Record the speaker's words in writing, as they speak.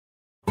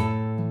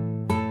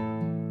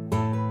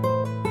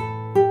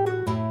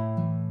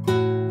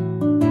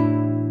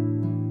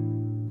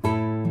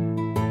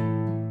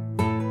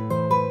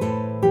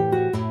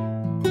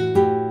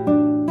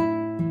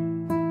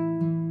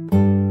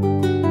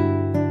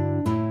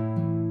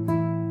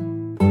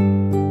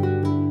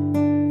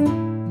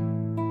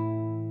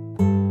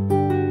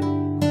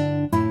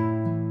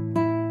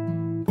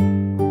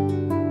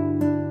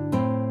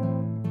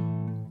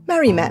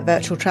Merry Met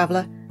Virtual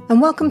Traveller,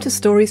 and welcome to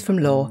Stories from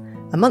Lore,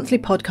 a monthly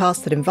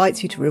podcast that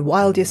invites you to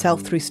rewild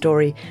yourself through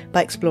story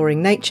by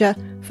exploring nature,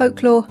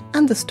 folklore,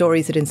 and the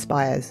stories it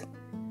inspires.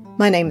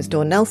 My name is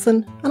Dawn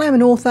Nelson, and I'm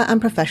an author and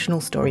professional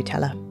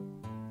storyteller.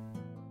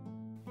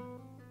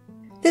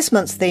 This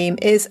month's theme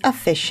is A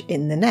Fish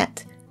in the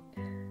Net.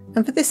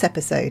 And for this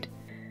episode,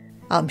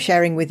 I'm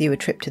sharing with you a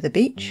trip to the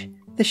beach,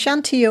 the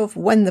shanty of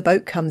When the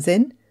Boat Comes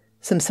In,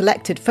 some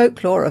selected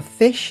folklore of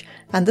fish,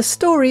 and the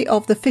story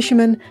of the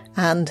Fisherman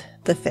and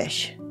the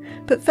Fish.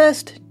 But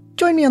first,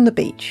 join me on the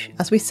beach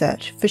as we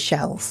search for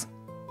shells.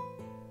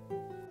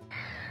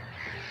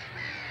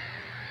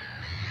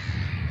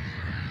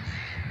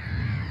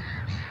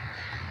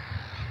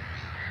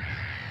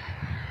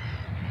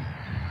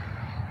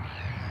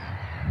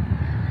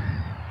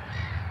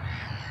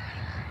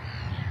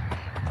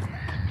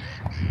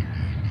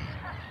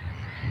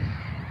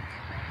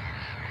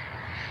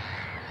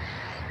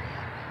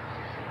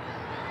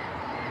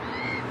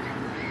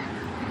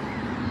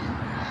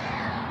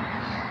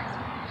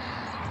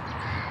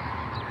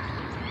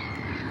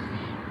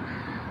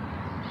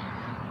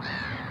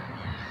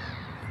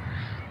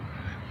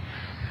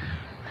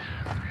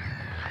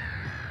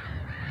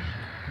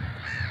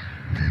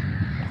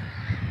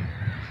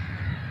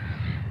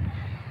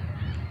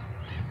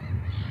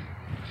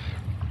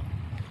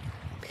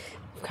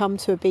 Come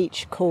to a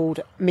beach called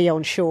Me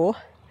on Shore,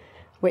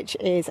 which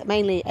is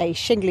mainly a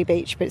shingly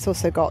beach, but it's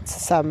also got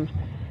some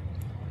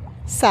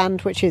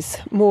sand, which is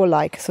more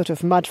like sort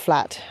of mud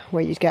flat,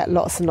 where you get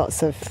lots and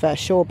lots of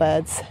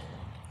shorebirds.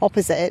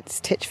 Opposite it's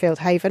Titchfield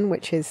Haven,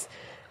 which is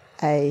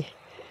a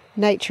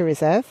nature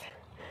reserve.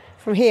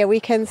 From here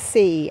we can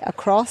see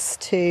across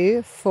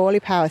to Fawley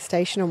Power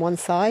Station on one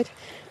side.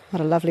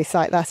 What a lovely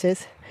sight that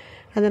is.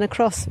 And then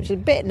across, which is a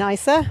bit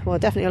nicer, well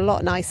definitely a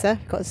lot nicer,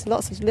 got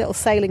lots of little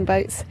sailing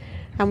boats.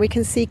 And we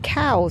can see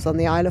cows on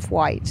the Isle of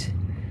Wight.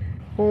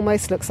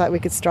 Almost looks like we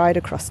could stride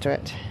across to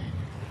it.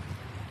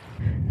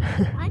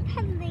 I'm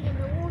paddling in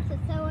the water,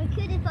 so I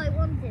could if I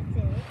wanted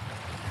to.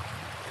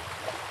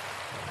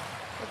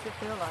 What's it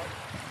feel like?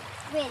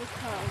 Really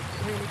cold.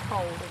 Really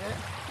cold, is it?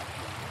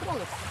 Look at all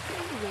the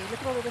seaweed,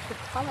 look at all the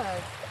different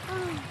colours.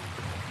 Oh.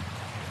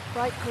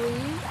 Bright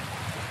green.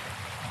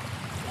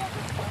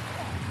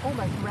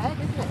 Almost red,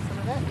 isn't it, some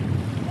of it?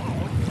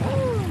 Yeah.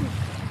 Ooh.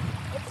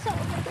 It's sort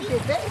of a It's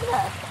a bit, isn't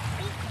it?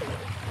 beetroot.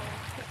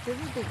 It is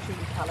a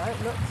beetroot colour. It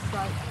looks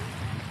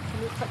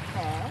like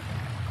hair.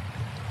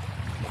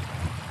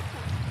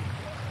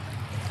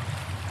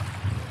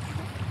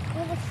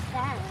 With a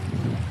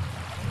sand.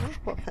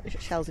 What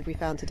shells have we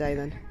found today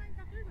then?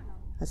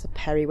 There's a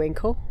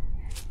periwinkle.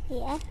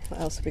 Yeah.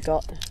 What else have we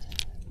got?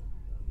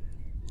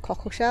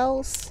 Cockle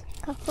shells.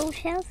 Cockle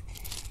shells.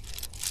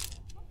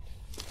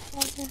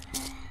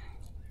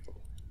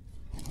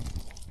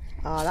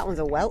 Ah, that one's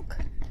a whelk.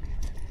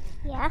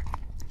 Yeah.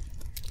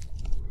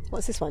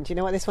 What's this one? Do you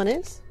know what this one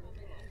is?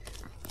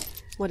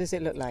 What does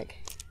it look like?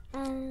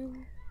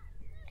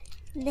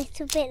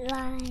 Little bit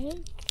like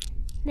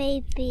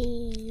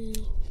maybe.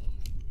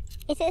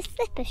 Is it a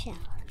slipper shell?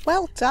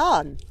 Well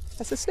done.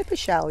 That's a slipper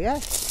shell,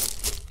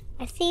 yes.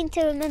 I seem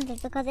to remember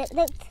because it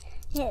looked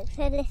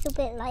a little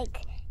bit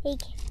like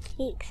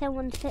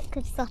someone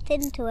could slot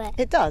into it.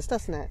 It does,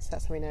 doesn't it? So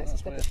that's how we know it's a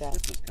slipper shell.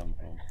 Slippers come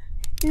from.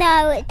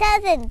 No, it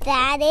doesn't,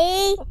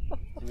 Daddy. So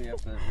we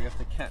have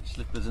to catch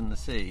slippers in the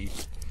sea.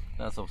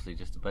 That's obviously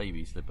just a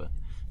baby slipper.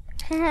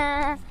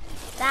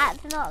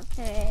 That's not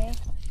true.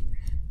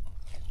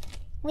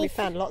 We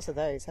found lots of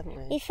those, haven't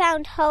we? We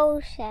found whole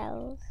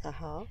shells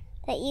Uh-huh.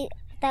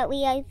 that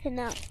we open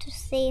up to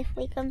see if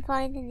we can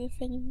find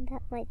anything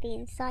that might be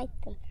inside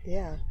them.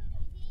 Yeah.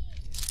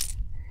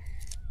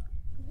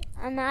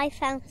 And I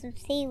found some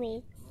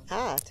seaweed.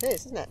 Ah, it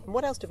is, isn't it? And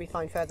what else did we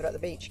find further up the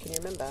beach? Can you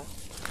remember?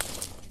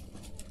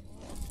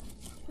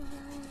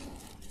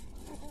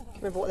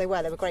 Remember what they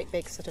were? They were great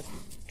big sort of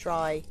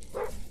dry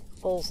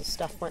balls of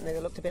stuff, weren't they? They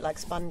looked a bit like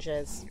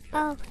sponges.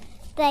 Oh,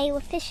 they were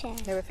fish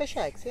eggs. They were fish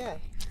eggs, yeah.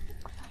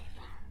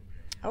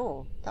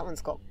 Oh, that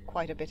one's got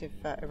quite a bit of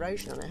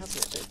erosion on it,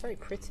 hasn't it? But it's very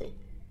pretty.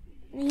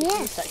 Yes. You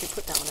used to actually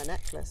put that on a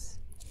necklace.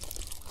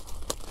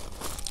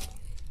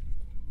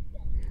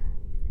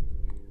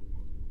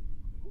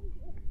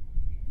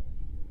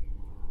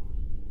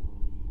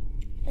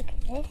 Look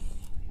at this.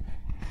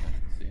 I can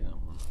see that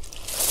one.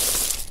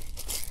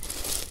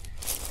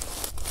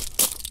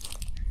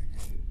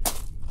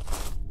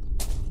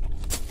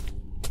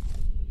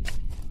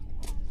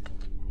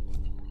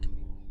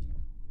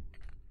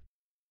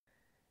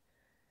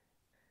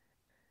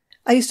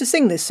 I used to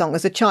sing this song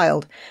as a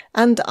child,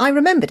 and I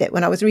remembered it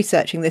when I was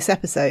researching this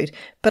episode,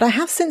 but I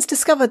have since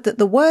discovered that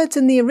the words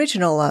in the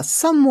original are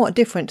somewhat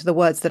different to the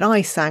words that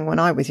I sang when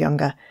I was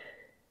younger.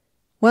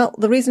 Well,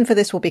 the reason for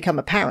this will become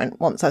apparent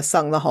once I've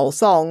sung the whole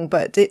song,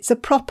 but it's a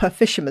proper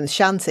fisherman's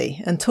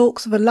shanty and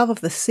talks of a love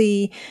of the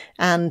sea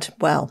and,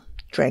 well,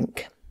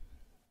 drink.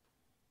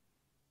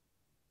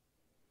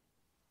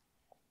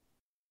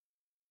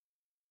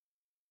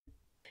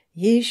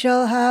 Ye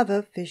shall have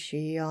a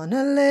fishy on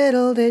a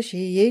little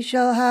dishy, ye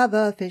shall have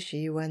a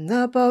fishy when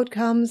the boat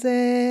comes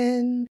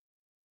in.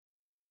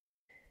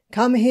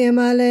 Come here,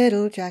 my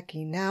little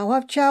Jackie, now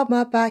I've chowed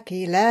my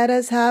baccy, let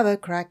us have a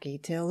cracky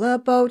till the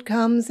boat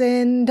comes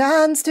in.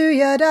 Dance to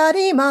your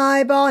daddy,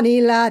 my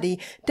bonny laddie,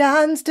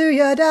 dance to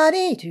your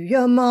daddy, to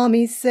your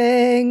mommy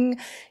sing.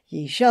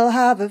 Ye shall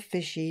have a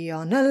fishy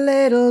on a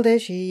little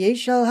dishy, ye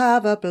shall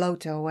have a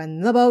bloater when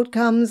the boat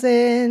comes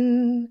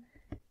in.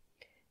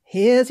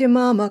 Here's your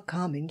mama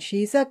coming,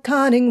 she's a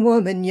cunning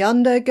woman,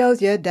 yonder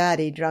goes your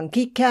daddy, drunk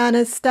he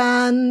canna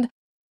stand.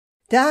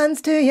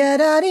 Dance to your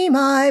daddy,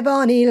 my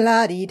bonny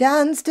laddie,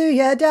 dance to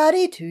your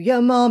daddy, to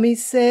your mommy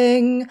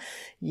sing.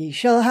 Ye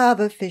shall have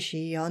a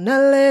fishy on a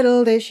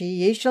little dishy,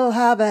 ye shall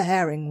have a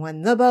herring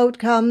when the boat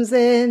comes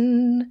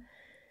in.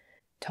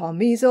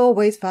 Tommy's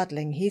always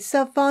fuddling, he's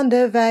so fond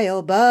of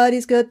ale, but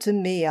he's good to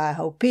me, I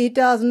hope he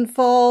doesn't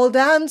fall.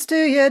 Dance to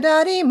your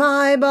daddy,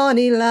 my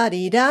bonny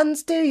laddie,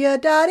 dance to your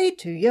daddy,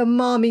 to your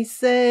mommy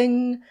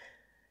sing.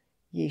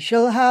 Ye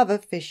shall have a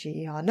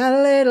fishy on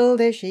a little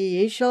dishy,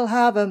 ye shall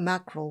have a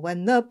mackerel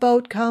when the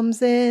boat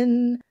comes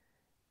in.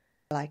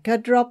 Like a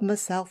drop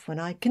myself when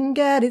I can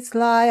get it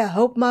sly, I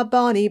hope my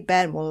bonny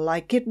Ben will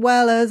like it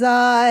well as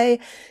I.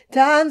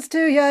 Dance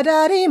to your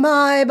daddy,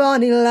 my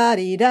bonny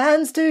laddie,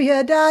 dance to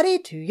your daddy,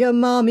 to your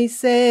mommy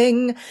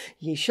sing.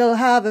 Ye shall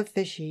have a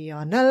fishy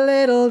on a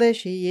little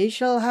dishy, ye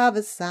shall have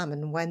a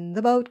salmon when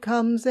the boat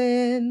comes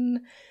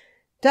in.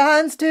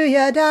 Dance to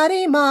your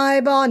daddy, my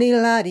bonny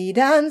laddie,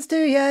 dance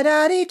to your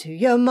daddy, to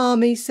your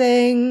mommy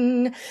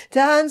sing.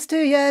 Dance to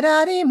your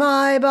daddy,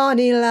 my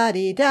bonny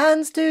laddie,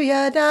 dance to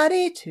your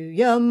daddy, to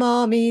your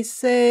mommy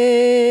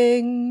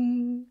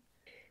sing.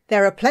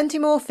 There are plenty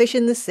more fish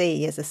in the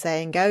sea, as the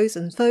saying goes,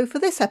 and so for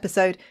this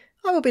episode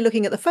I will be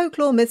looking at the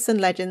folklore, myths and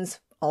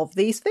legends of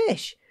these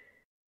fish.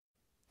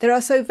 There are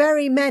so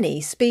very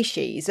many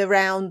species,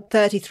 around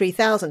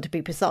 33,000 to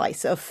be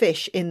precise, of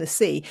fish in the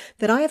sea,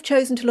 that I have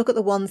chosen to look at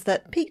the ones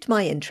that piqued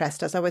my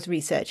interest as I was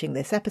researching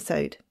this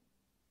episode.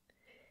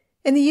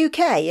 In the UK,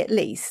 at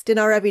least, in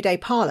our everyday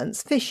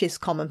parlance, fish is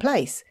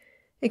commonplace.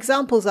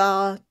 Examples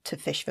are to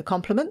fish for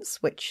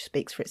compliments, which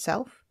speaks for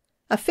itself,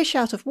 a fish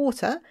out of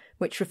water,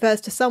 which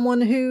refers to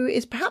someone who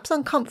is perhaps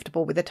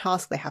uncomfortable with the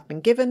task they have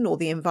been given or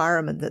the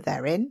environment that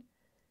they're in,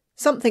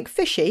 something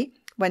fishy,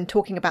 when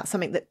talking about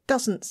something that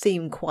doesn't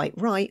seem quite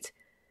right.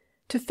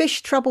 To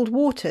fish troubled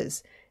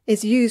waters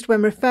is used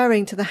when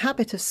referring to the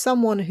habit of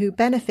someone who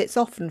benefits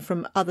often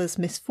from others'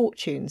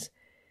 misfortunes.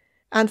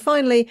 And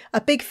finally,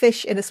 a big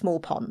fish in a small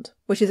pond,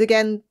 which is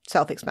again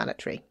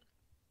self-explanatory.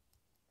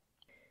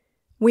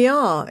 We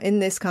are, in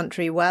this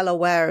country, well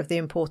aware of the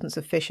importance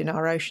of fish in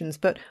our oceans,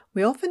 but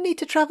we often need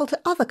to travel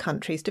to other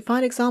countries to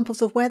find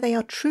examples of where they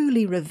are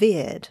truly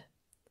revered.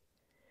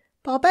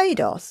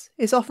 Barbados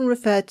is often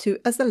referred to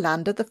as the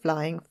land of the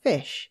flying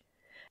fish,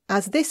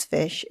 as this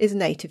fish is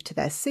native to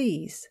their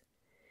seas.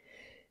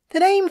 The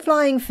name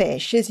flying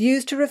fish is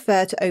used to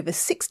refer to over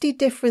 60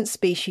 different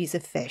species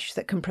of fish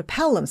that can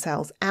propel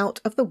themselves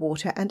out of the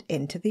water and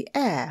into the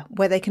air,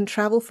 where they can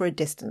travel for a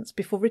distance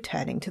before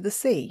returning to the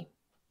sea.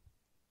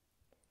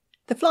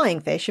 The flying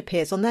fish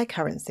appears on their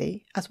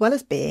currency, as well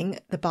as being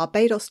the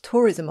Barbados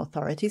Tourism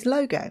Authority's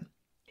logo.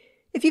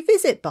 If you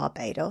visit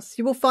Barbados,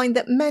 you will find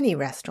that many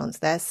restaurants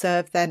there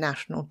serve their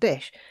national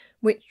dish,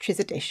 which is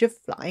a dish of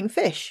flying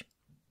fish.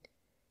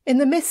 In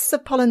the myths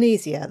of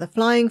Polynesia, the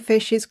flying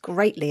fish is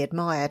greatly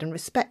admired and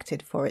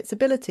respected for its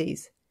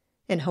abilities.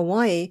 In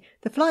Hawaii,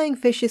 the flying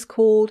fish is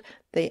called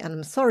and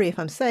I'm sorry if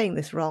I'm saying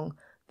this wrong,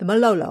 the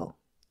malolo.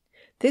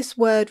 This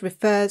word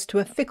refers to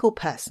a fickle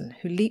person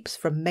who leaps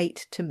from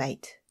mate to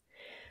mate.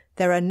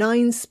 There are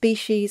 9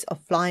 species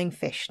of flying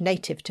fish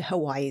native to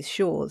Hawaii's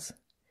shores.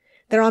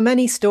 There are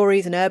many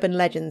stories and urban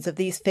legends of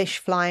these fish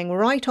flying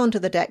right onto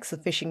the decks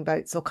of fishing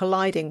boats or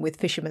colliding with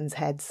fishermen's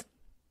heads.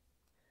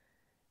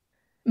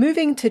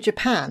 Moving to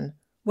Japan,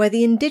 where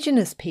the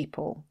indigenous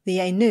people, the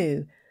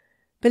Ainu,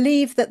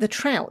 believe that the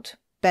trout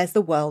bears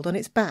the world on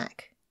its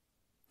back.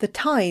 The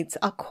tides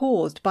are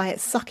caused by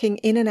it sucking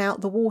in and out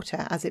the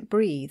water as it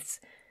breathes.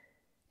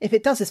 If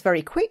it does this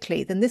very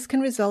quickly, then this can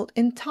result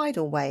in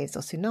tidal waves or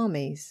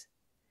tsunamis.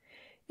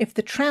 If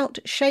the trout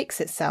shakes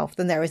itself,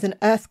 then there is an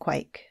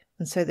earthquake.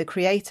 And so the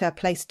creator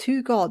placed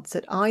 2 gods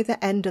at either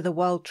end of the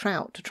world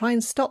trout to try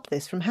and stop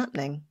this from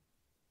happening.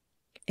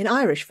 In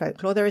Irish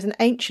folklore, there is an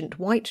ancient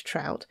white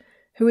trout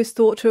who is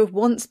thought to have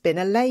once been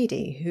a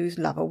lady whose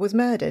lover was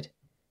murdered.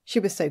 She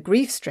was so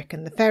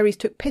grief-stricken the fairies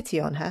took pity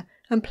on her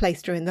and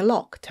placed her in the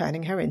loch,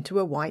 turning her into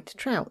a white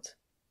trout.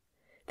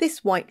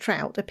 This white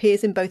trout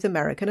appears in both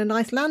American and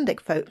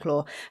Icelandic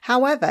folklore.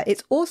 However,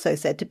 it's also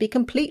said to be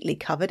completely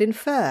covered in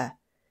fur.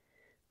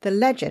 The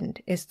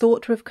legend is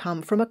thought to have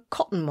come from a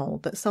cotton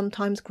mould that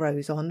sometimes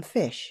grows on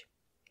fish.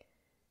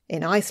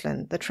 In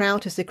Iceland, the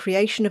trout is the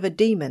creation of a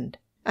demon,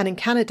 and in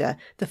Canada,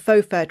 the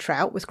faux fur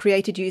trout was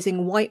created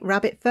using white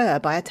rabbit fur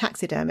by a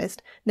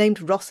taxidermist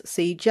named Ross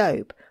C.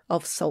 Jobe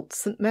of Sault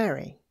Ste.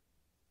 Mary.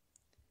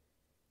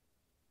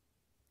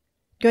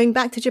 Going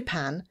back to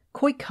Japan,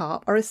 koi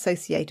carp are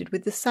associated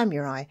with the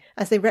samurai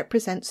as they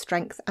represent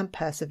strength and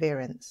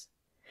perseverance.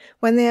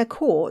 When they are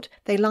caught,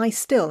 they lie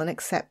still and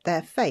accept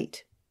their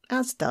fate,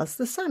 as does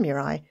the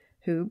samurai,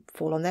 who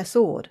fall on their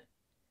sword.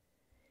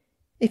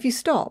 If you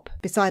stop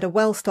beside a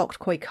well-stocked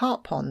koi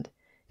carp pond,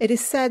 it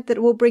is said that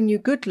it will bring you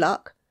good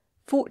luck,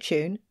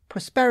 fortune,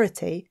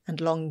 prosperity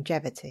and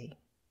longevity.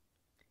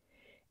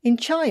 In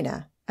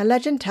China, a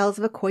legend tells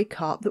of a koi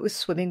carp that was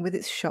swimming with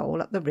its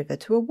shoal up the river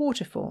to a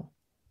waterfall.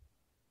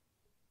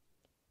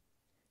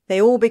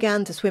 They all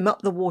began to swim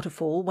up the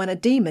waterfall when a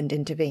demon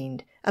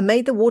intervened and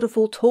made the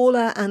waterfall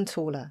taller and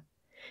taller.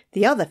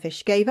 The other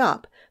fish gave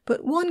up,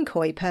 but one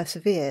koi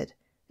persevered,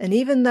 and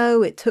even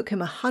though it took him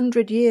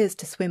 100 years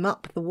to swim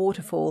up the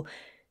waterfall,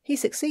 he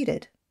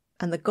succeeded,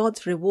 and the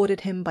gods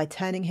rewarded him by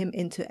turning him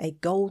into a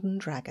golden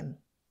dragon.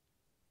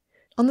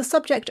 On the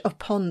subject of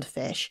pond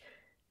fish,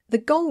 the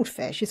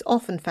goldfish is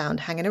often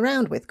found hanging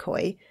around with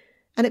koi,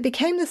 and it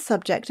became the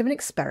subject of an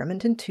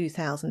experiment in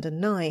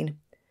 2009.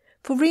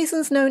 For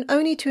reasons known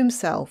only to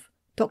himself,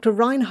 Dr.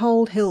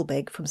 Reinhold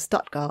Hilbig from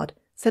Stuttgart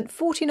sent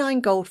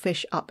 49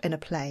 goldfish up in a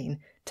plane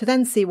to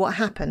then see what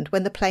happened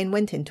when the plane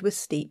went into a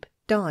steep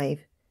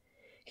dive.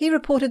 He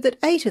reported that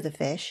 8 of the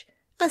fish,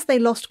 as they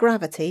lost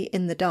gravity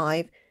in the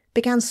dive,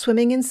 began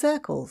swimming in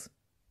circles.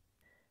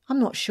 I'm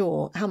not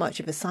sure how much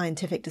of a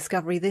scientific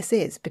discovery this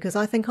is, because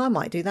I think I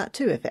might do that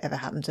too if it ever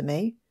happened to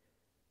me.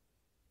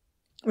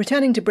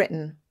 Returning to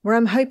Britain, where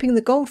I'm hoping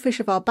the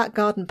goldfish of our back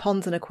garden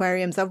ponds and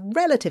aquariums are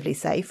relatively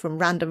safe from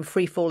random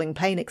free-falling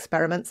plane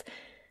experiments,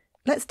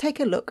 let's take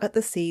a look at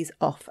the seas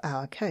off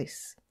our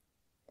coasts.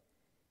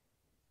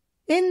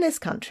 In this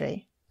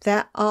country,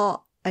 there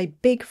are a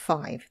big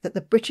 5 that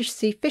the British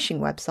Sea Fishing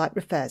website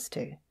refers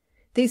to.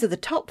 These are the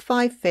top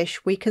 5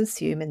 fish we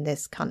consume in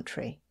this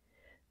country.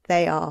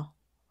 They are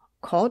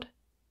cod,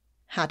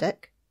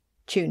 haddock,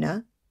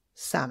 tuna,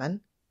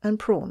 salmon and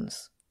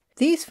prawns.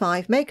 These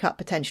 5 make up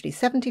potentially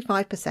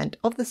 75%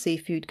 of the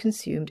seafood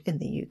consumed in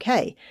the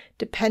UK,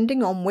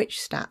 depending on which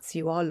stats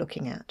you are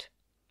looking at.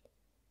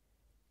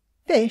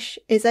 Fish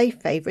is a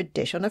favoured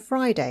dish on a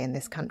Friday in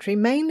this country,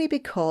 mainly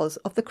because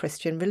of the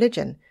Christian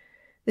religion.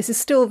 This is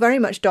still very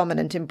much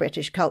dominant in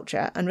British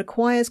culture and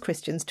requires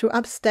Christians to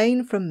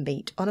abstain from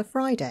meat on a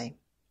Friday.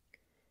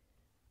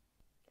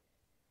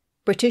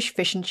 British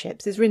fish and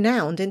chips is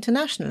renowned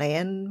internationally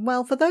and,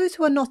 well, for those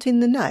who are not in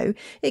the know,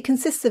 it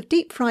consists of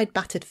deep-fried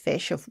battered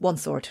fish of one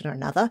sort or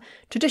another,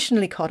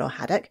 traditionally cod or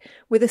haddock,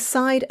 with a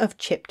side of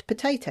chipped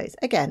potatoes,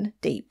 again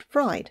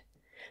deep-fried.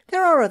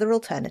 There are other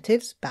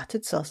alternatives: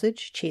 battered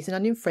sausage, cheese and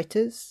onion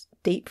fritters,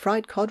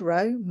 deep-fried cod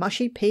roe,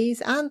 mushy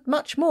peas and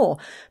much more,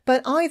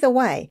 but either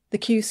way, the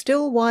queue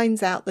still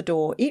winds out the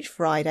door each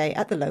Friday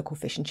at the local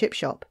fish and chip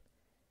shop.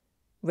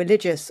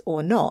 Religious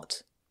or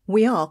not,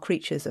 we are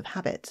creatures of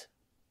habit.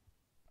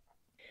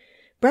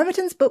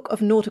 Brereton's Book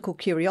of Nautical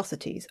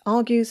Curiosities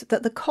argues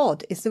that the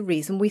cod is the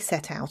reason we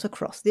set out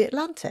across the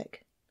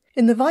Atlantic.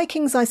 In the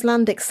Vikings'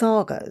 Icelandic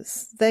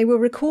sagas, they were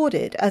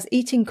recorded as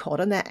eating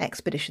cod on their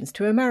expeditions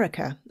to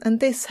America,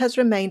 and this has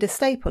remained a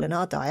staple in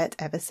our diet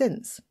ever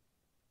since.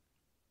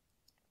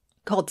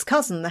 Cod's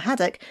cousin, the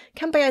haddock,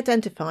 can be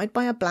identified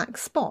by a black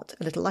spot,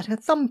 a little like a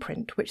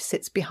thumbprint, which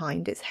sits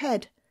behind its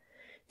head.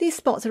 These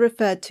spots are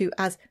referred to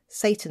as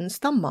Satan's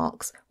thumb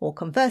marks, or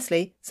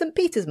conversely, St.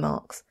 Peter's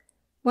marks.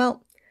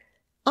 Well,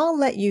 I'll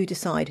let you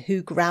decide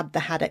who grabbed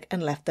the haddock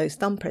and left those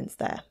thumbprints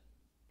there.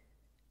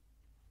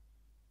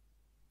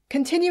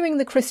 Continuing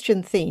the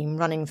Christian theme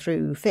running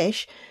through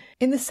fish,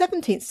 in the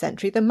 17th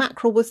century the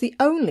mackerel was the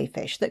only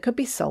fish that could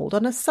be sold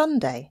on a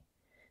Sunday.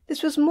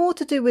 This was more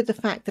to do with the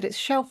fact that its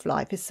shelf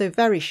life is so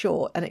very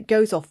short and it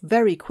goes off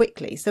very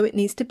quickly, so it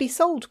needs to be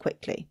sold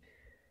quickly.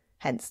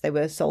 Hence they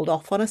were sold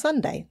off on a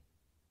Sunday.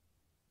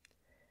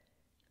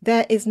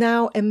 There is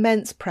now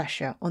immense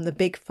pressure on the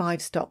big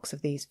 5 stocks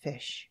of these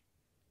fish.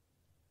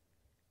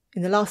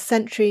 In the last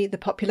century, the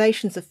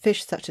populations of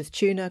fish such as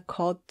tuna,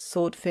 cod,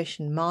 swordfish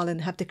and marlin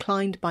have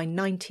declined by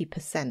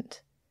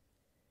 90%.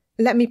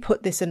 Let me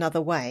put this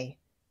another way.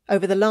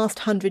 Over the last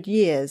 100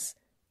 years,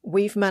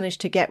 we've managed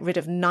to get rid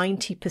of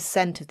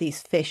 90% of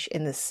these fish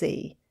in the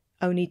sea.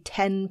 Only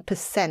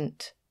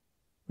 10%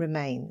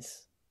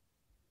 remains.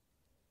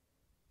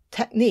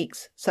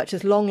 Techniques such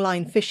as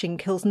longline fishing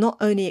kills not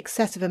only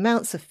excessive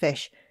amounts of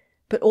fish,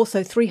 but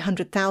also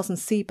 300,000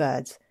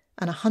 seabirds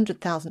and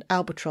 100,000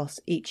 albatross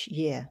each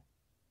year.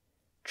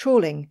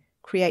 Trawling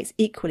creates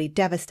equally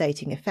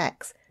devastating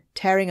effects,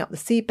 tearing up the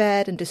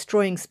seabed and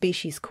destroying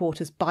species caught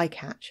as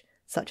bycatch,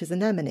 such as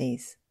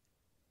anemones.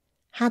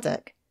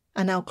 Haddock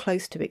are now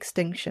close to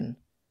extinction,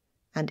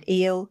 and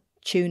eel,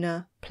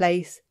 tuna,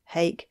 plaice,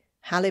 hake,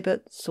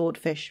 halibut,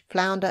 swordfish,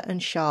 flounder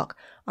and shark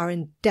are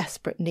in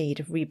desperate need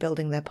of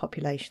rebuilding their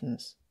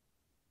populations.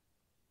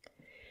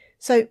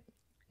 So,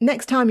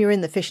 next time you're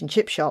in the fish and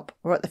chip shop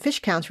or at the fish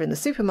counter in the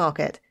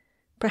supermarket,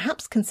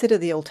 perhaps consider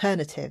the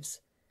alternatives.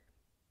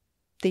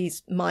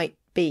 These might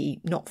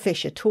be not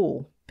fish at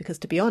all, because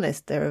to be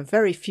honest, there are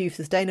very few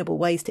sustainable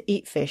ways to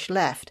eat fish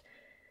left.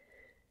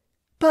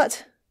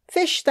 But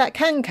Fish that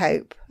can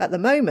cope at the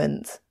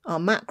moment are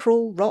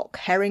mackerel, rock,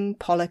 herring,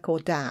 pollock or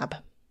dab.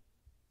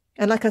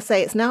 And like I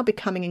say, it's now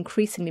becoming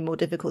increasingly more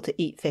difficult to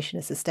eat fish in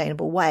a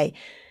sustainable way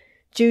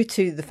due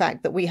to the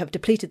fact that we have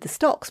depleted the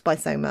stocks by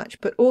so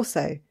much, but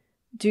also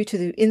due to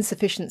the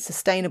insufficient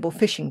sustainable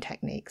fishing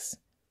techniques.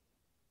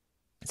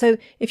 So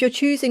if you're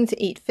choosing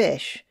to eat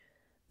fish,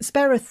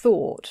 spare a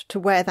thought to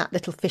where that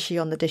little fishy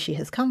on the dishy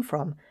has come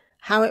from,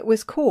 how it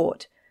was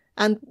caught,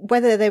 and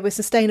whether they were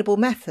sustainable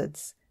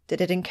methods. Did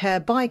it incur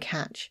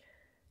bycatch?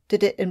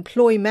 Did it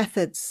employ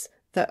methods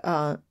that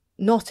are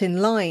not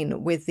in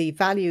line with the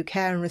value,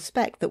 care and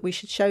respect that we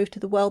should show to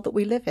the world that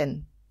we live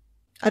in?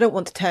 I don't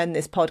want to turn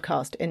this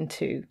podcast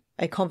into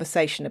a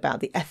conversation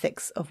about the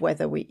ethics of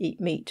whether we eat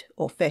meat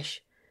or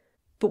fish.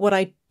 But what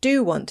I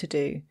do want to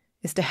do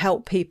is to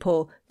help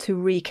people to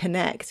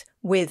reconnect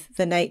with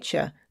the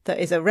nature that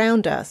is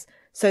around us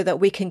so that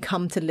we can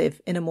come to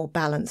live in a more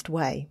balanced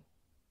way.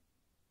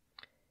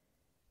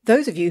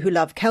 Those of you who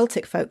love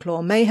Celtic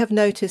folklore may have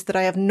noticed that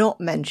I have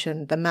not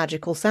mentioned the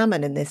magical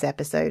salmon in this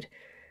episode.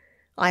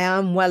 I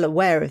am well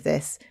aware of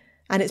this,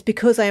 and it's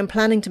because I am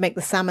planning to make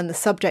the salmon the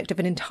subject of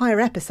an entire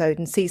episode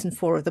in season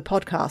 4 of the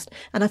podcast,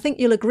 and I think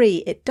you'll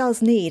agree it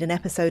does need an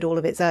episode all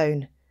of its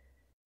own.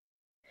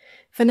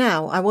 For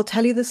now, I will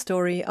tell you the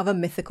story of a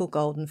mythical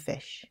golden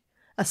fish,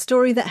 a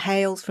story that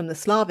hails from the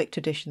Slavic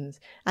traditions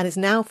and is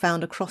now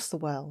found across the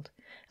world,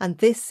 and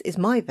this is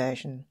my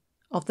version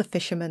of The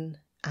Fisherman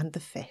and the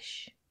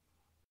Fish.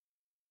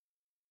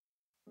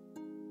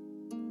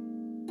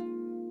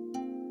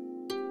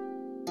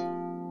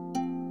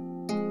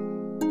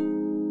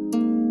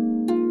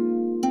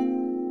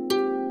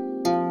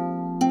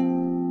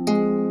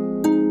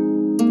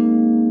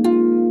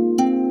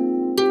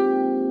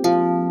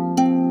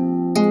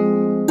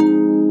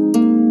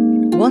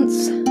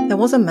 Once there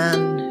was a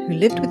man who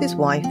lived with his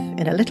wife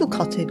in a little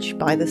cottage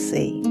by the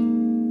sea.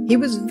 He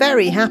was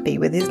very happy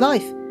with his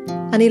life,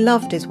 and he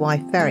loved his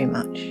wife very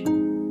much.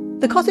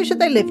 The cottage that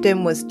they lived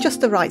in was just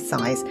the right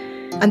size,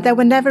 and there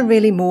were never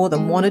really more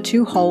than 1 or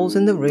 2 holes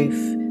in the roof,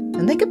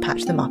 and they could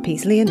patch them up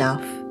easily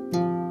enough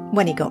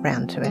when he got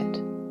round to it.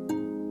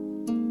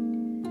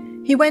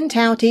 He went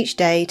out each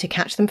day to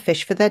catch them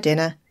fish for their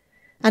dinner,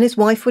 and his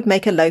wife would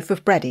make a loaf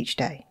of bread each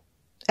day.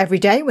 Every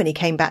day when he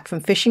came back from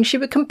fishing, she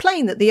would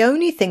complain that the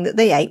only thing that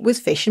they ate was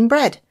fish and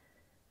bread.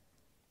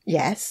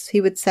 Yes,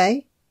 he would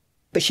say,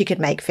 but she could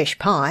make fish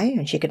pie,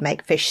 and she could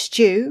make fish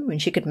stew,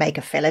 and she could make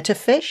a fillet of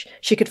fish.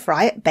 She could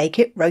fry it, bake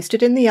it, roast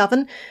it in the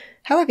oven.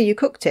 However you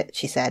cooked it,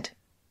 she said,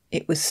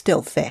 it was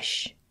still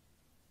fish.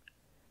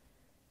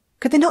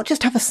 Could they not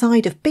just have a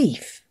side of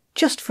beef,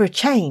 just for a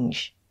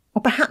change?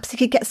 Or perhaps he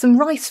could get some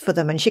rice for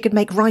them and she could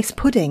make rice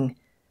pudding.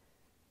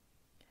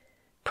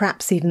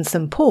 Perhaps even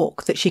some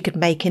pork that she could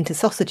make into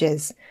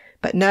sausages.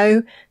 But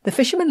no, the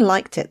fisherman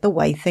liked it the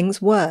way things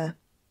were.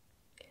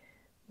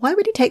 Why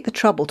would he take the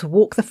trouble to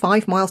walk the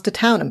 5 miles to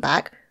town and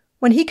back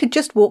when he could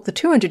just walk the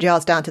 200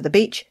 yards down to the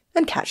beach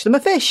and catch them a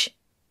fish?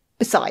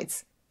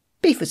 Besides,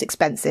 beef was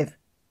expensive.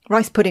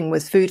 Rice pudding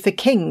was food for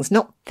kings,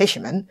 not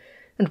fishermen.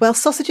 And well,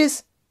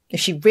 sausages, if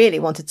she really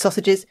wanted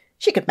sausages,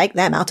 she could make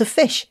them out of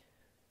fish.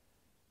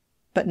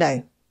 But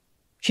no,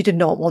 she did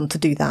not want to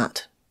do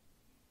that.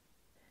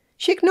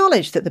 She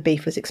acknowledged that the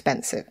beef was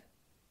expensive.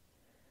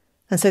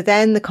 And so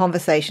then the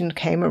conversation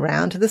came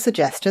around to the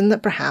suggestion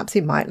that perhaps he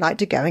might like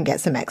to go and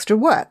get some extra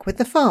work with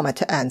the farmer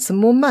to earn some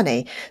more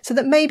money, so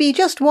that maybe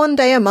just 1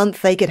 day a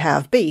month they could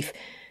have beef,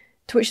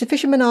 to which the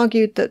fisherman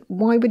argued that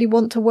why would he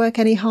want to work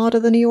any harder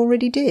than he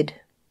already did?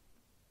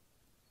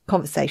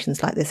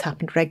 Conversations like this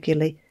happened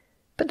regularly,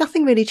 but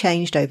nothing really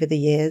changed over the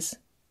years.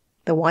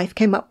 The wife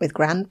came up with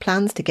grand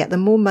plans to get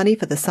them more money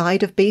for the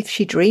side of beef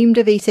she dreamed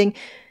of eating,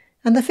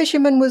 and the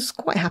fisherman was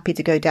quite happy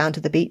to go down to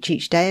the beach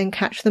each day and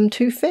catch them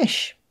 2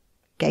 fish.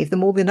 Gave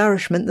them all the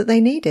nourishment that they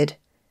needed.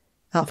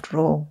 After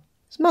all,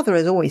 his mother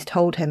has always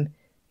told him,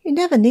 you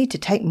never need to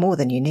take more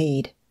than you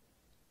need.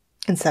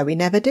 And so he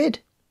never did.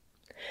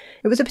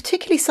 It was a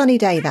particularly sunny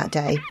day that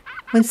day,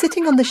 when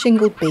sitting on the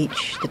shingled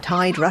beach, the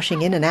tide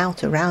rushing in and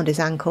out around his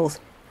ankles,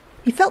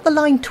 he felt the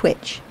line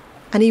twitch,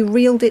 and he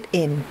reeled it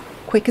in,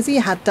 quick as he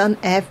had done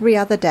every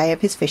other day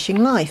of his fishing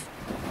life.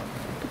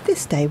 But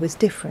this day was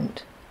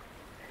different,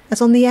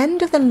 as on the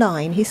end of the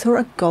line he saw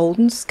a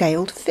golden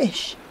scaled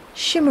fish,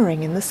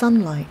 shimmering in the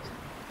sunlight.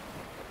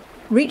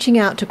 Reaching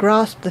out to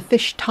grasp the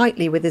fish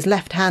tightly with his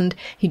left hand,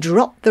 he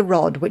dropped the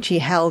rod which he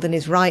held in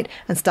his right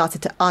and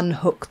started to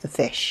unhook the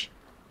fish.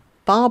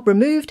 Barb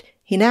removed,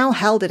 he now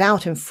held it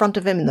out in front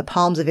of him in the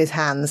palms of his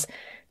hands.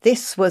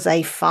 This was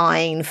a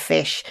fine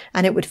fish,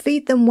 and it would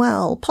feed them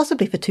well,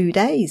 possibly for 2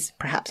 days.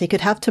 Perhaps he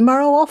could have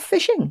tomorrow off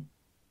fishing.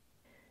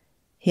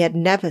 He had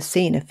never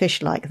seen a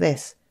fish like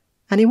this,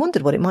 and he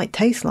wondered what it might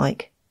taste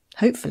like.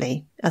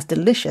 Hopefully, as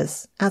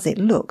delicious as it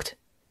looked.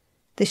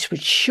 This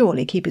would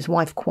surely keep his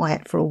wife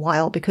quiet for a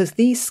while, because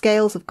these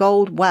scales of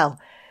gold, well,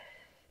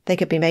 they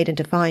could be made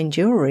into fine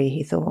jewellery,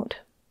 he thought.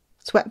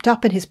 Swept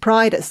up in his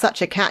pride at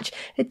such a catch,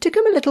 it took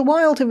him a little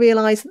while to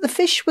realise that the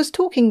fish was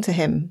talking to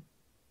him.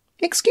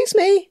 "Excuse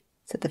me,"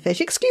 said the fish.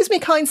 "Excuse me,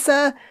 kind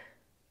sir."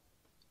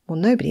 Well,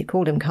 nobody had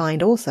called him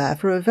kind or sir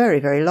for a very,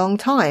 very long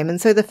time,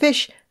 and so the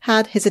fish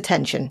had his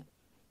attention.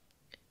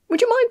 "Would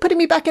you mind putting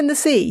me back in the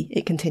sea?"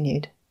 it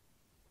continued.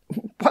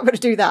 "Why would I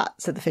do that?"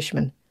 said the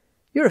fisherman.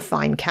 "You're a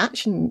fine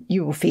catch, and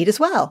you will feed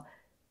as well."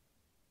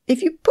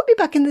 "If you put me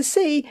back in the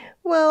sea,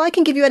 well, I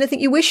can give you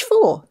anything you wish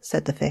for,"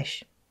 said the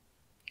fish.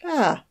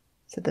 "Ah,"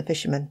 said the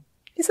fisherman,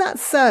 "is that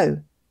so?"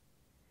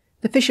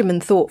 The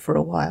fisherman thought for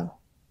a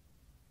while.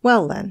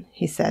 "Well then,"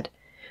 he said,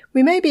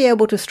 "we may be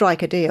able to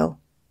strike a deal.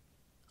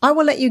 I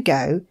will let you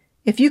go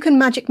if you can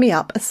magic me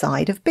up a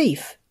side of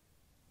beef.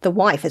 The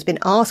wife has been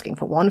asking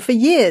for one for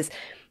years,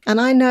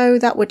 and I know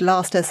that would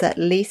last us at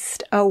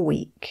least a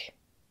week.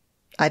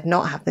 I'd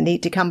not have the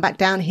need to come back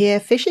down here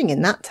fishing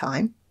in that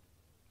time."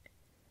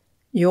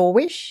 "Your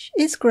wish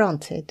is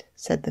granted,"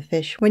 said the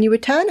fish. "When you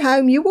return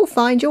home, you will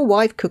find your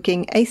wife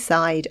cooking a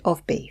side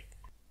of beef."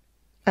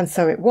 And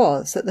so it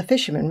was that the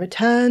fisherman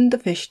returned the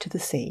fish to the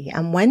sea,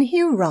 and when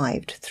he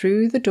arrived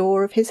through the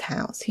door of his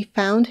house, he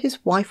found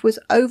his wife was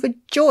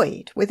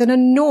overjoyed with an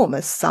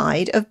enormous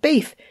side of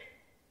beef.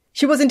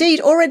 She was indeed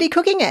already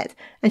cooking it,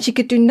 and she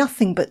could do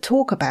nothing but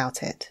talk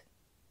about it.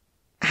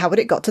 How had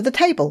it got to the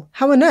table?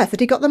 How on earth had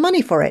he got the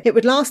money for it? It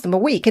would last them a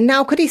week, and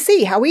now could he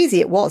see how easy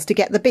it was to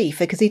get the beef,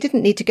 because he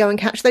didn't need to go and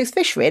catch those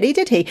fish, really,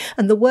 did he?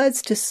 And the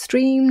words just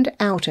streamed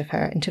out of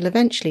her until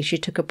eventually she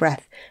took a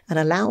breath and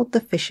allowed the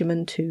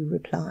fisherman to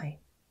reply.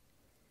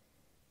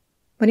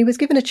 When he was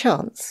given a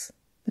chance,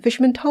 the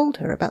fisherman told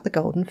her about the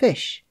golden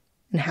fish,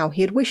 and how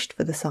he had wished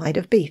for the side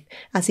of beef,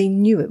 as he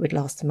knew it would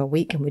last them a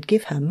week and would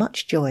give her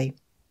much joy.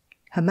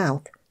 Her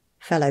mouth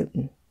fell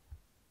open.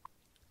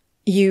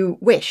 "You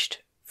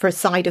wished for a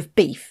side of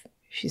beef,"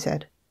 she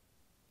said.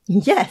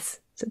 "Yes,"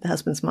 said the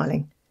husband,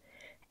 smiling.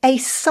 "A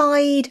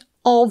side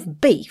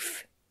of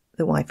beef,"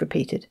 the wife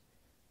repeated.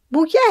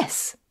 "Well,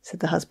 yes," said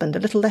the husband, a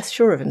little less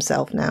sure of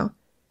himself now.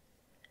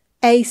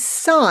 "A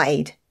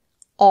side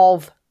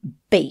of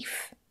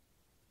beef.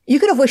 You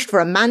could have wished for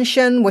a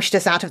mansion, wished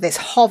us out of this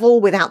hovel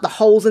without the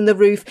holes in the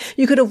roof.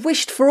 You could have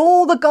wished for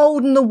all the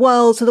gold in the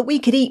world so that we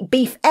could eat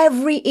beef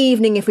every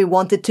evening if we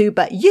wanted to,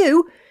 but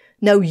you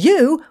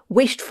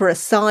wished for a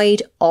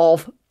side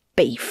of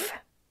beef."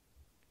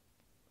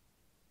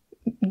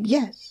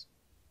 "Yes,"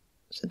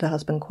 said the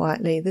husband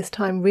quietly, this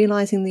time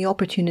realising the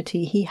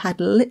opportunity he had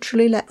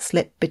literally let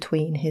slip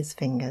between his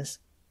fingers.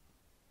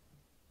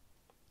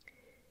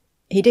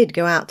 He did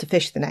go out to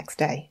fish the next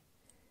day,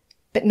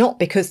 but not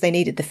because they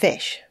needed the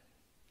fish.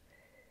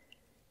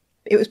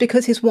 It was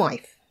because his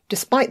wife,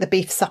 despite the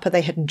beef supper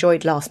they had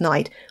enjoyed last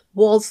night,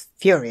 was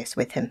furious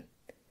with him.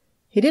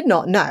 He did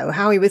not know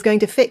how he was going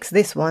to fix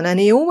this one, and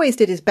he always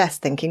did his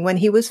best thinking when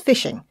he was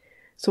fishing.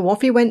 So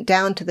off he went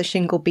down to the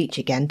shingle beach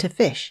again to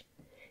fish.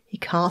 He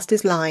cast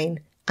his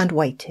line and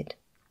waited.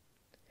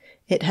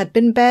 It had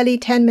been barely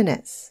 10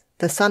 minutes.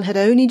 The sun had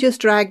only just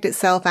dragged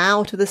itself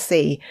out of the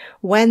sea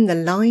when the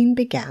line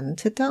began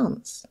to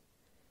dance.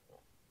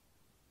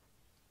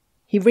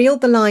 He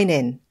reeled the line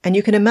in, and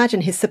you can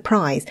imagine his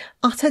surprise,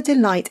 utter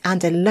delight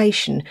and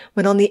elation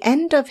when on the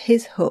end of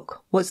his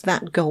hook was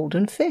that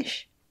golden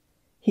fish.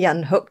 He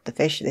unhooked the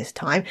fish this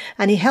time,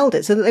 and he held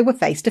it so that they were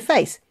face to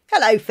face.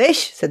 "Hello,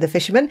 fish," said the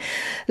fisherman.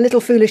 "A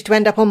little foolish to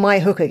end up on my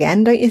hook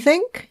again, don't you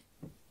think?"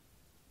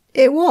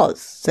 "It was,"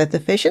 said the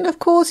fish, "and of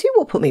course you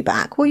will put me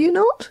back, will you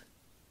not?"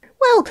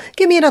 "Well,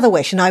 give me another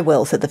wish, and I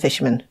will," said the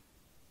fisherman.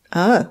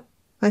 "Oh,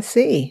 I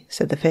see,"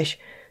 said the fish.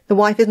 "The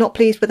wife is not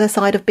pleased with her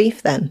side of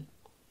beef, then?"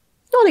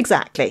 "Not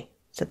exactly,"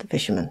 said the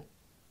fisherman.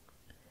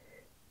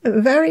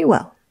 "Very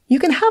well, you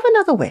can have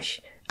another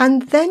wish,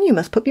 and then you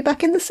must put me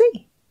back in the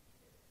sea."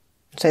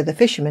 So the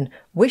fisherman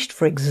wished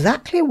for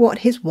exactly what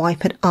his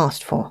wife had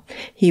asked for.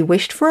 He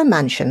wished for a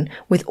mansion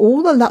with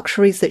all the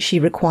luxuries that she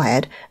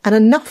required and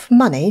enough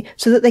money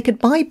so that they could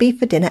buy beef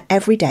for dinner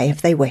every day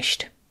if they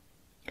wished.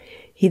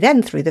 He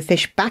then threw the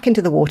fish back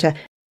into the water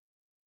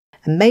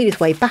and made his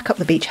way back up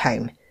the beach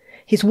home.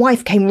 His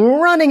wife came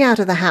running out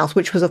of the house,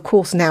 which was of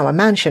course now a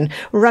mansion,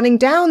 running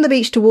down the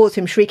beach towards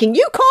him, shrieking,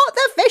 "You caught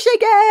the fish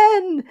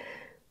again!"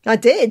 "I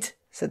did,"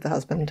 said the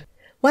husband.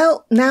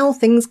 Well, now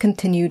things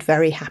continued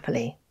very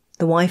happily.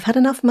 The wife had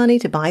enough money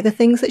to buy the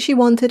things that she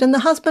wanted, and the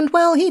husband,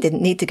 well, he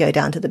didn't need to go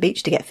down to the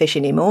beach to get fish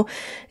anymore.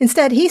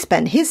 Instead, he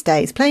spent his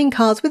days playing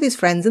cards with his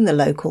friends in the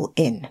local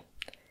inn.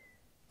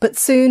 But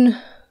soon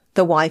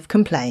the wife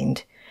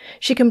complained.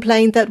 She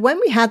complained that when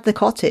we had the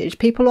cottage,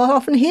 people were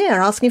often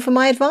here asking for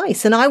my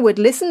advice, and I would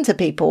listen to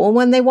people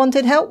when they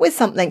wanted help with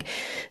something.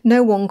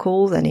 No one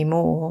calls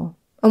anymore.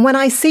 And when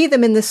I see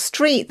them in the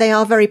street, they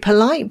are very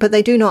polite, but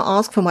they do not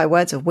ask for my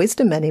words of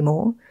wisdom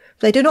anymore.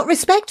 They do not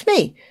respect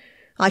me.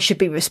 I should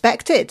be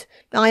respected.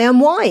 I am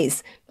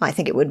wise. I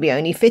think it would be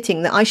only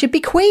fitting that I should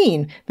be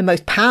queen, the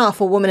most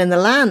powerful woman in the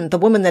land, the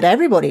woman that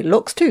everybody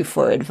looks to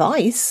for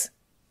advice.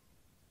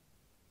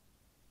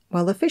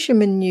 Well, the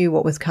fisherman knew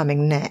what was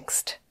coming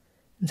next,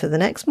 and so the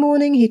next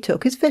morning he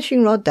took his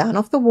fishing rod down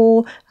off the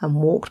wall and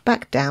walked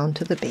back down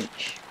to the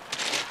beach.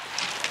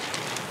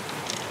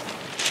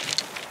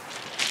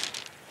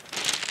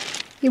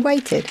 He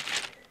waited,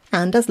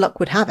 and as luck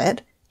would have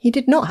it, he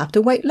did not have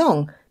to wait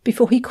long,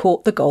 before he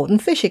caught the golden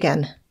fish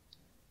again.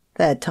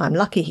 Third time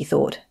lucky, he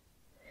thought.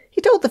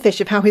 He told the fish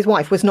of how his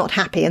wife was not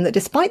happy and that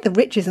despite the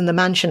riches in the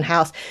mansion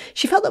house,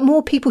 she felt that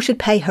more people should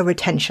pay her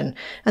attention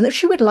and that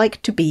she would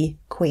like to be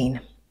queen.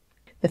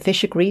 The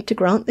fish agreed to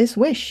grant this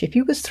wish if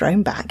he was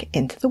thrown back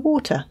into the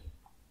water.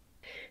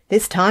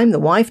 This time the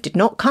wife did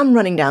not come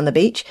running down the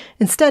beach.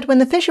 Instead, when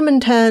the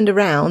fisherman turned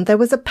around, there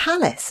was a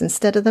palace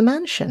instead of the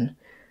mansion.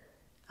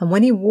 And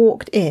when he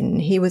walked in,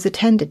 he was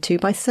attended to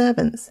by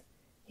servants.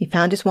 He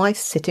found his wife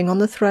sitting on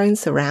the throne,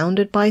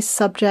 surrounded by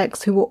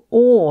subjects who were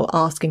all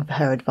asking for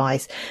her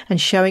advice and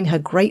showing her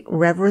great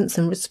reverence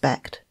and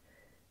respect.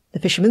 The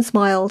fisherman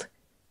smiled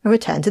and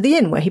returned to the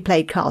inn where he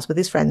played cards with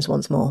his friends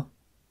once more.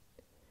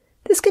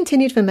 This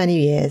continued for many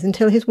years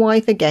until his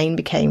wife again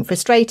became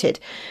frustrated.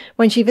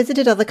 When she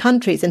visited other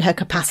countries in her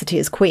capacity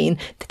as queen,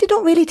 they did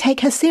not really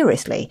take her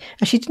seriously,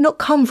 as she did not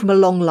come from a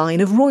long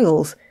line of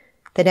royals.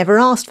 They never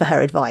asked for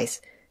her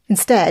advice.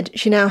 Instead,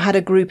 she now had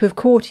a group of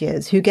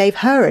courtiers who gave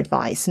her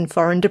advice in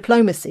foreign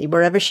diplomacy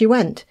wherever she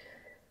went.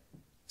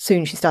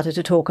 Soon she started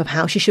to talk of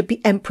how she should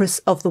be empress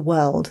of the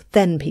world.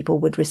 Then people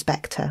would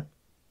respect her.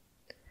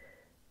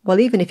 Well,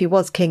 even if he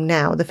was king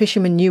now, the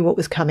fisherman knew what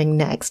was coming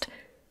next.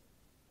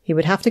 He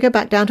would have to go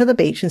back down to the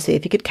beach and see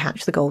if he could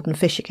catch the golden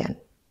fish again.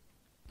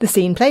 The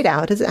scene played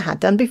out as it had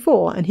done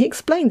before, and he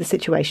explained the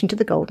situation to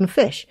the golden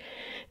fish.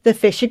 The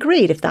fish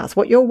agreed, if that's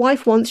what your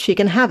wife wants, she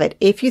can have it,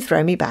 if you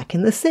throw me back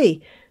in the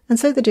sea. And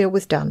so the deal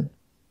was done.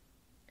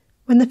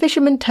 When the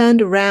fisherman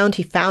turned around,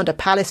 he found a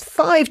palace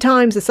 5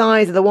 times the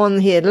size of the one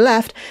he had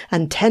left,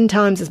 and 10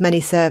 times as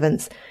many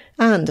servants,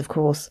 and, of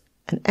course,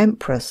 an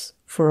empress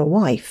for a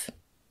wife.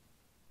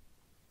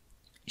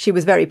 She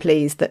was very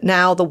pleased that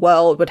now the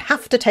world would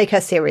have to take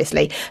her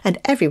seriously, and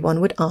everyone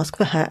would ask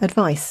for her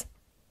advice.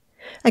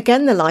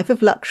 Again, the life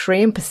of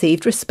luxury and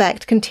perceived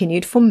respect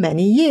continued for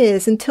many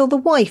years, until the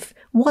wife,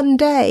 one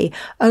day,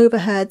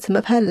 overheard some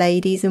of her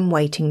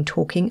ladies-in-waiting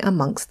talking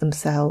amongst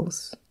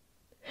themselves.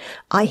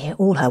 "I hear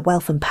all her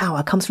wealth and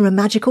power comes from a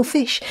magical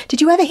fish.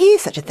 Did you ever hear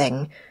such a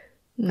thing?"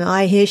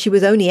 "I hear she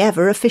was only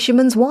ever a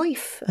fisherman's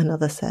wife,"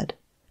 another said.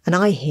 "And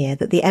I hear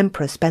that the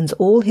emperor spends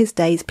all his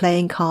days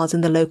playing cards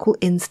in the local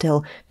inn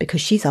still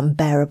because she's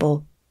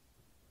unbearable."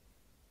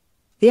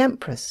 The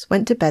empress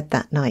went to bed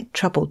that night,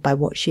 troubled by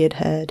what she had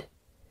heard.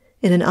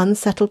 In an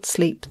unsettled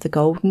sleep, the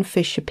golden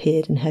fish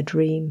appeared in her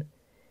dream.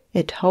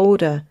 It told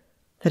her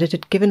that it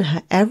had given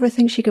her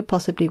everything she could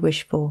possibly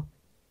wish for.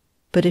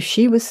 But if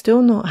she was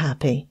still not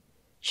happy,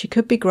 she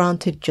could be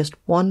granted just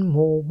one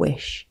more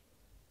wish,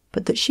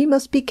 but that she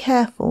must be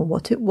careful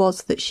what it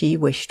was that she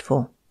wished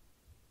for.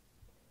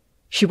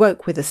 She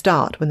woke with a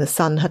start when the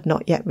sun had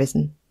not yet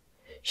risen.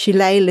 She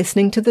lay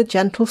listening to the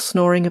gentle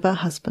snoring of her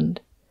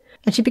husband,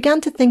 and she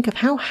began to think of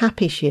how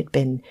happy she had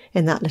been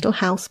in that little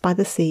house by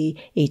the sea,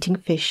 eating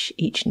fish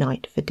each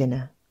night for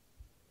dinner.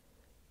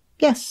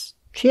 Yes,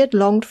 she had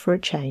longed for a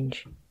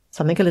change,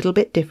 something a little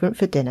bit different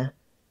for dinner,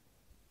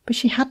 but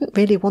she hadn't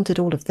really wanted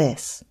all of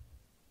this.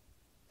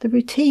 The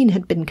routine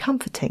had been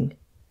comforting.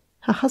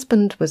 Her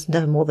husband was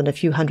never more than a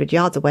few 100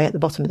 yards away at the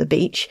bottom of the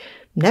beach,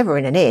 never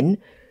in an inn,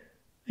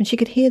 and she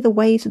could hear the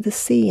waves of the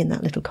sea in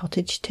that little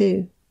cottage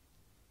too.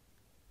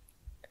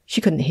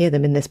 She couldn't hear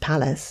them in this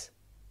palace.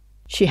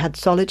 She had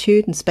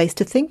solitude and space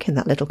to think in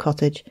that little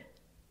cottage.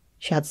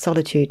 She had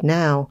solitude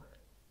now,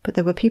 but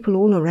there were people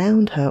all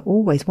around her,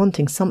 always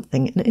wanting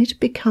something, and it had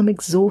become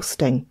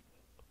exhausting.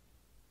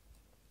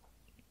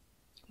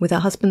 With her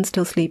husband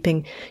still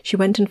sleeping, she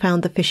went and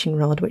found the fishing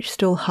rod, which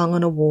still hung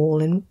on a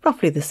wall in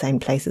roughly the same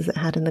place as it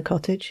had in the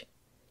cottage.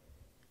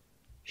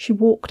 She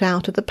walked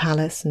out of the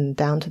palace and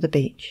down to the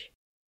beach.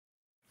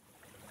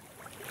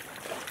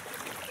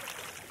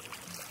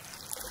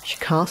 She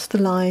cast the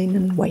line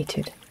and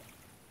waited.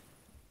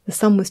 The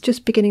sun was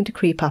just beginning to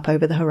creep up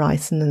over the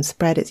horizon and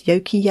spread its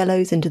yolky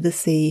yellows into the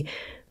sea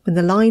when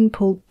the line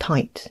pulled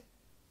tight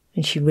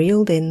and she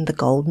reeled in the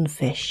golden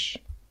fish.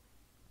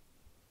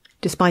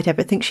 Despite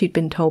everything she'd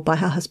been told by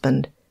her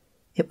husband,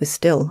 it was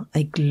still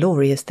a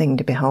glorious thing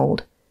to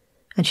behold,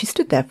 and she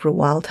stood there for a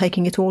while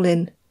taking it all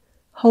in,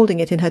 holding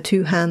it in her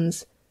 2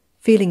 hands,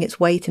 feeling its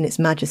weight and its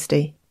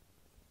majesty.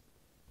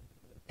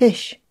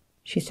 "Fish,"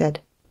 she said,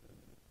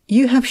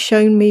 "you have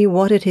shown me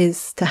what it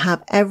is to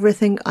have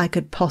everything I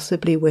could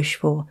possibly wish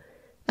for,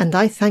 and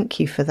I thank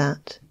you for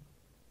that.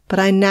 But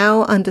I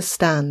now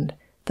understand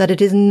that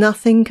it is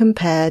nothing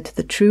compared to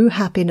the true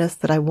happiness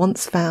that I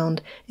once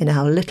found in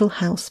our little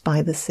house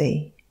by the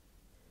sea."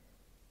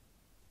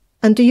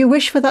 "And do you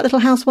wish for that little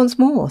house once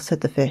more?"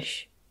 said the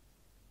fish.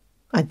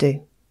 "I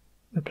do,"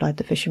 replied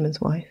the fisherman's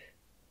wife.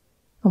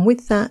 And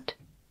with that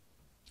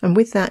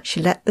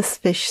she let the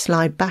fish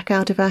slide back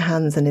out of her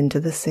hands and into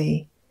the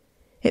sea.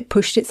 It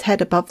pushed its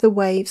head above the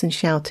waves and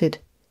shouted,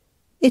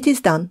 "It is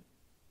done."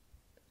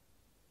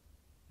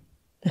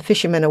 The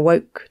fisherman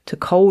awoke to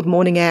cold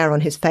morning air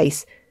on his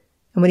face,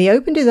 and when he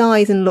opened his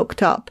eyes and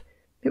looked up,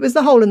 it was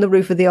the hole in the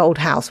roof of the old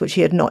house which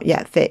he had not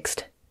yet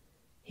fixed.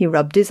 He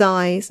rubbed his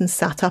eyes and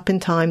sat up in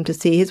time to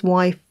see his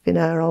wife in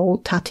her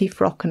old tatty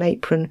frock and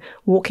apron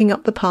walking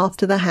up the path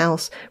to the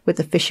house with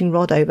the fishing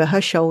rod over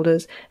her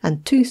shoulders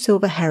and 2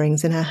 silver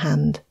herrings in her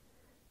hand.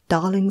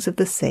 Darlings of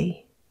the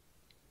sea.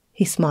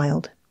 He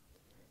smiled.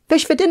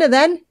 "Fish for dinner,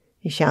 then?"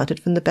 he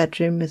shouted from the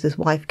bedroom as his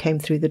wife came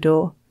through the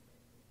door.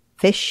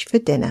 "Fish for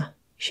dinner,"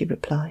 she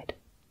replied.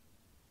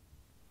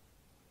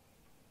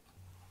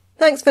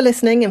 Thanks for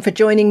listening and for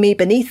joining me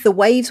beneath the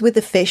waves with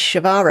the fish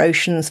of our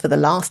oceans for the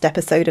last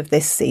episode of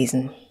this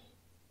season.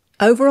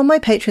 Over on my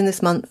Patreon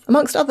this month,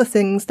 amongst other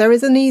things, there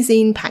is an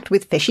e-zine packed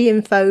with fishy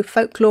info,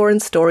 folklore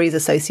and stories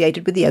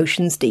associated with the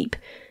ocean's deep.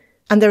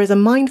 And there is a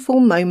mindful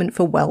moment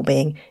for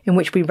well-being in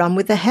which we run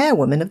with the hare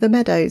woman of the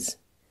meadows.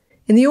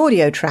 In the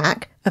audio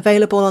track,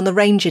 available on the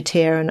Ranger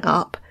tier and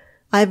up,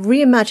 I have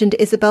reimagined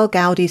Isabel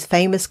Gaudi's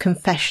famous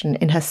confession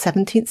in her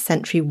 17th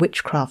century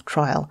witchcraft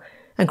trial,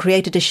 and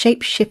created a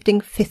shape-shifting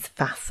fifth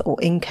fath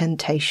or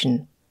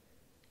incantation.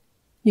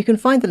 You can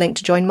find the link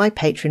to join my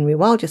Patreon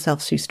Rewild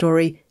Yourself Through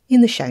story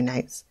in the show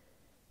notes,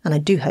 and I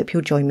do hope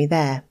you'll join me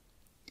there.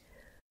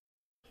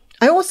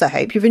 I also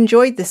hope you've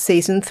enjoyed this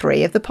season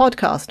 3 of the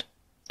podcast,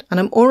 and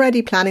I'm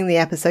already planning the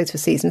episodes for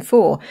season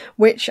 4,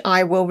 which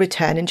I will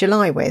return in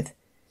July with.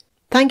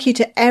 Thank you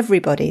to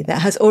everybody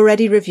that has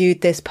already reviewed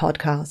this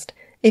podcast.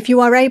 If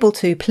you are able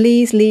to,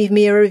 please leave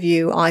me a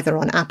review either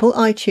on Apple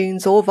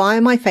iTunes or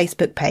via my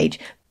Facebook page.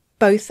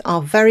 Both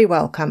are very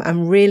welcome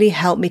and really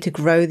help me to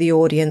grow the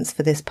audience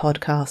for this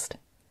podcast.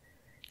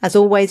 As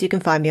always, you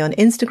can find me on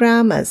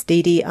Instagram as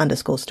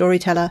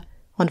dd_storyteller,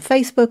 on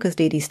Facebook as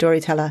dd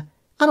storyteller,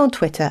 and on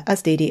Twitter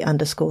as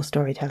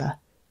dd_storyteller.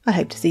 I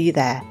hope to see you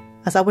there,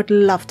 as I would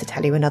love to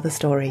tell you another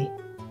story.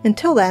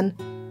 Until then,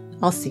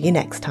 I'll see you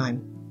next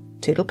time.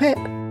 Toodle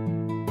pip.